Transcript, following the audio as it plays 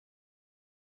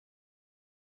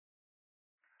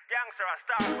Gangster a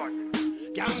star cut.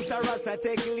 Gangster Rasta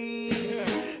take lead.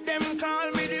 Them call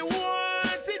me the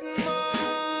wanted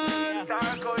man.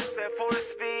 Star cut say full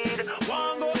speed.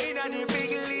 Want go in a the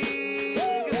big league.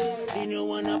 They don't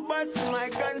wanna bust my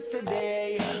guns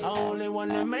today. I only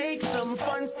wanna make some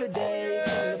funds today.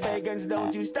 Tell the pagans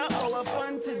don't you stop our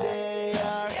fun today.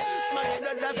 Smash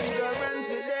that figure run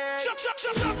today.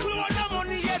 Chuck load the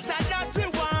money, yes, and that we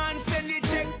want. Send the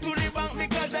check to the bank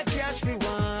because the cash we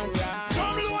want.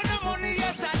 Drum load the money,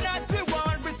 yes, and that we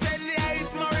want. We sell the ice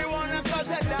marijuana cause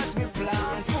that we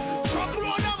plant. Truck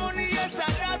load the money, yes,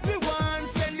 and that we want.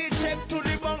 Send the check to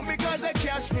the bank because the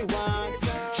cash we want.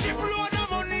 Ship load the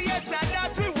money, yes, and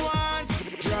that we want.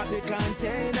 Drop the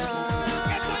container.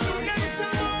 Get a union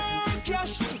some more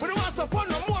cash. We don't want some fun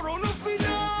no more, no feel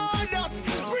that.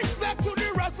 Respect to the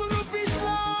Russell, no feel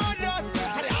sure that.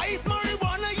 And the ice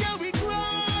marijuana, yeah, we grow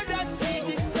that. See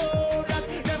we sold that.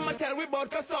 Them a tell we about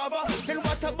cassava. Then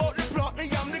what about the plot, the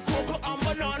yam, the cocoa and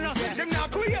banana? Them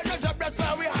not create no job, that's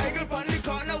why we haggle on the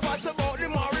corner. What about the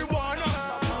marijuana?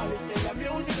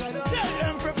 Tell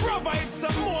them to provide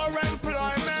some more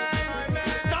employment.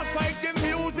 Stop fight the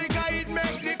music, it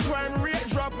make the crime rate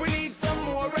drop. We need some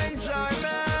more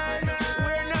enjoyment.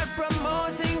 We're not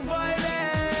promoting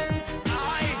violence.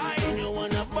 I don't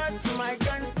wanna bust my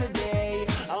guns today.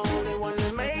 I only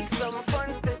wanna make some fun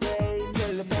today.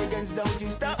 Tell the pagans don't you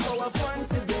stop our fun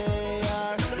today.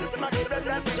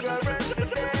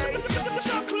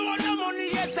 Chuck load the money,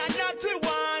 yes, and that we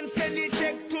want. Send the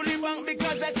check to the bank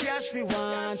because the cash we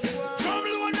want. Drum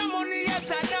load the money, yes,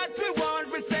 and that we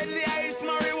want. We sell the ice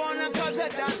marijuana cause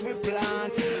that we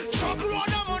plant. Truck load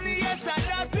the money, yes, and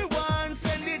that we want.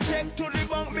 Send the check to the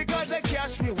bank because the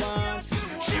cash we want.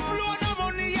 Ship load the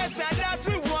money, yes, and that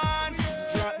we want.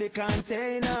 Drop the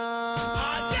container.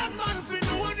 Yes, man, fi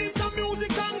know this a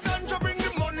music and ganja bring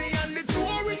the money and the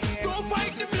tourists. Don't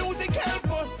fight the music,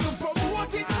 help us to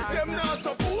promote it. Them now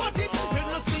support it. You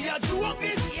know see a joke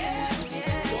this.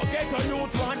 Forget on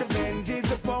youth for the Benjis,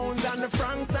 the pounds and the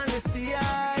francs and the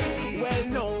CI. Well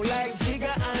known like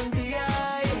Jigga and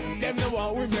DI. Them the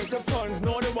one we make the funds,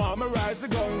 know the one me rise the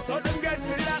guns. So them get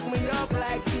me lock me up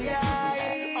like TI.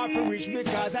 I feel rich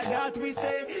because of that we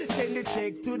say. Send the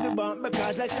check to the bank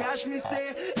because I cash me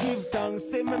say. Give thanks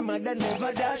to my mother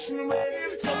never dash me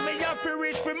away. So me have to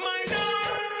rich for mine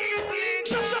easily.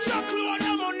 Chuck load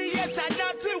the money, yes, and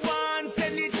that we want.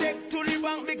 Send the check to the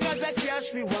bank because I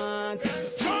cash we want.